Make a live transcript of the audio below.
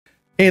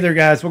Hey there,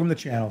 guys. Welcome to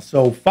the channel.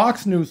 So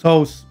Fox News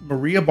host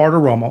Maria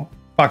Bartiromo,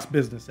 Fox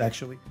Business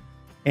actually,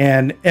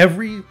 and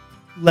every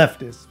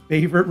leftist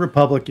favorite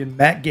Republican,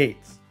 Matt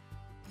Gaetz,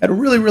 had a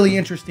really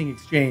interesting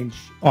exchange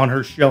on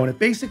her show. And it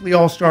basically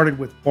all started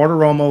with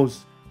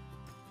Bartiromo's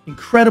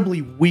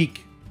incredibly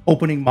weak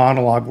opening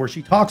monologue where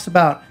she talks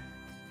about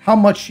how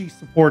much she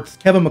supports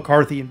Kevin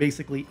McCarthy and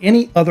basically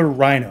any other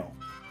rhino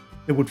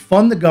that would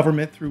fund the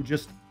government through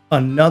just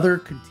another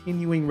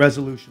continuing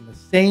resolution, the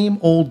same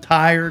old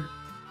tired,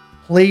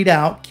 played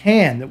out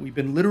can that we've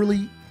been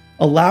literally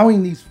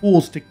allowing these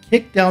fools to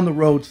kick down the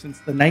road since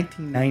the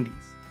 1990s.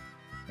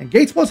 And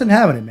Gaetz wasn't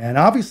having it, man.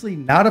 Obviously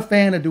not a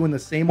fan of doing the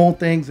same old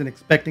things and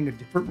expecting a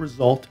different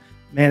result.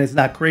 Man is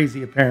not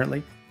crazy,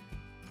 apparently.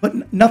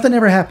 But nothing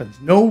ever happens.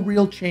 No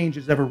real change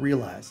is ever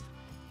realized.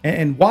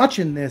 And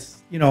watching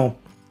this, you know,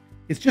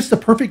 it's just a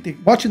perfect,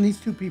 watching these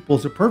two people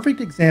is a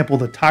perfect example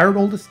of the tired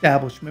old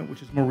establishment,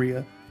 which is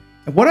Maria,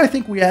 and what I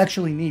think we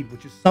actually need,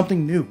 which is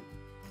something new.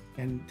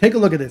 And take a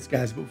look at this,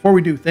 guys. But before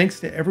we do, thanks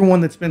to everyone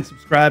that's been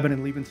subscribing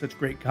and leaving such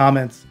great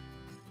comments.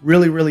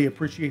 Really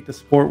appreciate the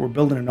support. We're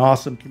building an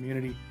awesome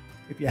community.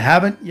 If you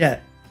haven't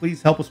yet,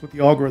 please help us with the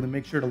algorithm.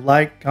 Make sure to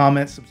like,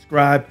 comment,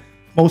 subscribe.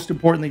 Most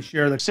importantly,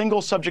 share the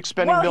single subject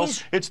spending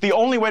bills. It's the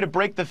only way to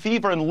break the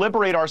fever and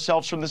liberate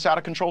ourselves from this out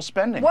of control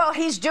spending. Well,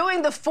 he's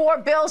doing the 4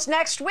 bills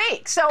next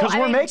week. So because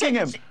we're making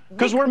him.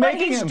 Because we're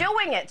making him. He's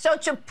doing it. So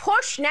to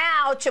push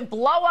now to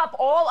blow up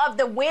all of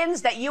the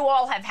wins that you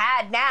all have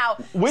had now.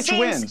 Which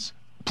wins?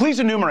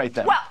 Please enumerate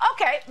them. Well,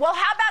 okay. Well,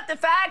 how about the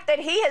fact that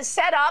he has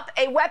set up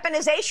a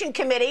weaponization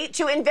committee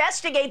to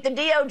investigate the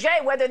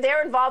DOJ, whether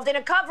they're involved in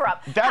a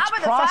cover-up? That's how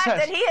about process. the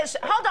fact that he has,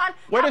 hold on.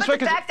 Wait how a about the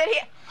second. fact that he,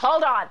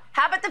 hold on.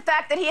 How about the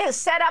fact that he has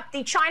set up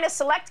the China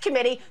Select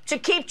Committee to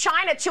keep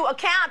China to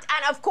account?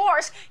 And of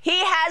course, he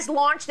has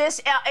launched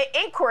this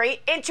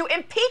inquiry into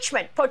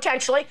impeachment,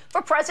 potentially,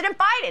 for President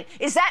Biden.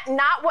 Is that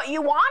not what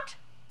you want?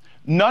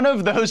 None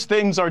of those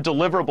things are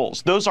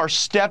deliverables. Those are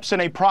steps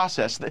in a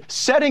process.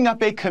 Setting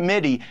up a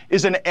committee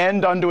is an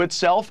end unto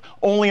itself,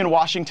 only in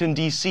Washington,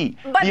 D.C.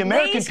 The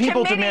American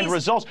people demand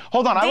results.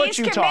 Hold on, I'll let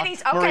you talk,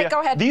 Maria. Okay,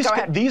 go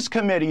ahead. These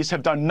committees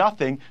have done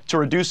nothing to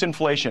reduce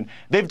inflation.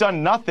 They've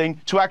done nothing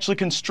to actually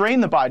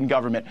constrain the Biden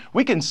government.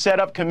 We can set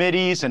up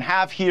committees and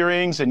have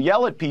hearings and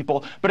yell at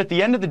people, but at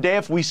the end of the day,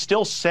 if we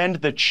still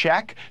send the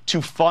check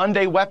to fund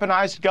a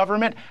weaponized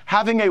government,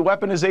 having a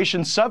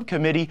weaponization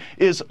subcommittee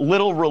is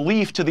little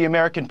relief to the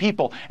American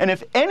people. And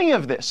if any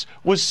of this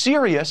was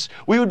serious,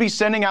 we would be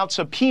sending out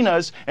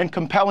subpoenas and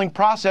compelling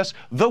process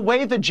the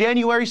way the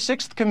January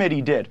 6th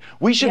committee did.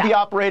 We should be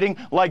operating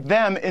like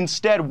them.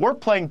 Instead, we're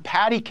playing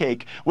patty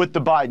cake with the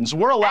Bidens.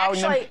 We're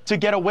allowing them to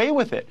get away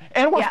with it.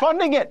 And we're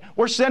funding it.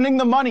 We're sending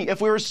the money.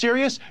 If we were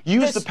serious,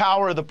 use the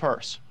power of the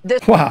purse.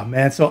 Wow,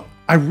 man. So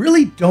I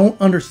really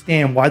don't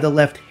understand why the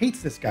left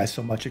hates this guy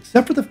so much,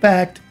 except for the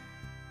fact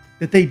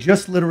that they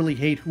just literally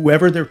hate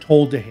whoever they're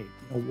told to hate.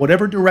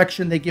 Whatever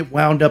direction they get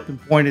wound up and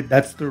pointed,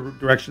 that's the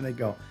direction they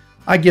go.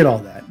 I get all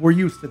that. We're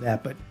used to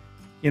that. But,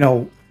 you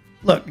know,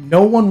 look,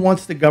 no one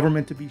wants the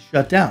government to be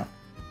shut down.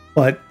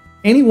 But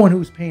anyone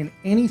who's paying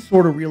any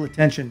sort of real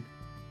attention,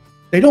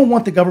 they don't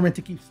want the government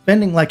to keep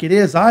spending like it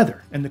is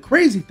either. And the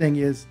crazy thing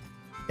is,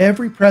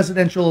 every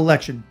presidential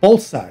election,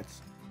 both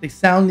sides, they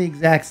sound the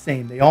exact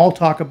same. They all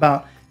talk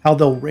about how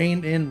they'll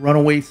rein in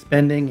runaway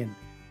spending and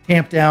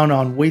tamp down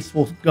on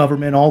wasteful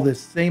government, all this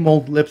same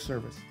old lip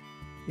service.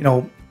 You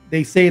know,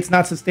 they say it's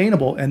not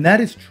sustainable, and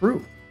that is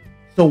true.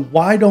 So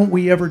why don't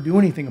we ever do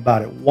anything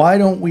about it? Why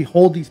don't we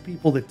hold these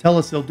people that tell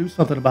us they'll do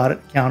something about it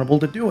accountable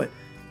to do it?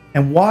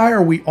 And why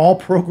are we all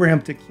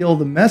programmed to kill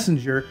the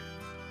messenger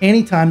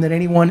anytime that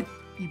anyone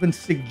even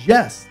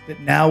suggests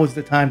that now is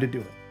the time to do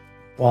it?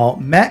 Well,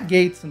 Matt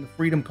Gaetz and the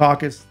Freedom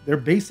Caucus, they're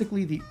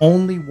basically the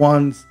only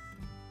ones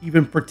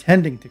even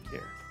pretending to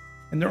care.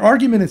 And their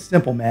argument is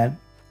simple, man.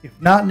 If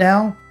not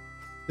now,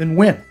 then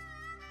when?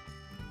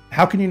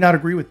 How can you not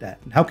agree with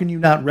that? And how can you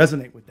not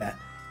resonate with that?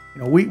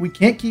 You know, we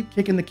can't keep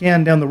kicking the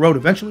can down the road.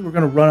 Eventually, we're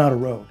going to run out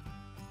of road.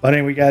 But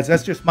anyway, guys,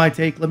 that's just my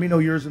take. Let me know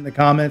yours in the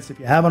comments. If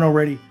you haven't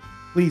already,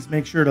 please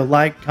make sure to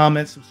like,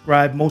 comment,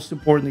 subscribe. Most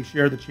importantly,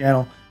 share the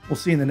channel. We'll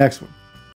see you in the next one.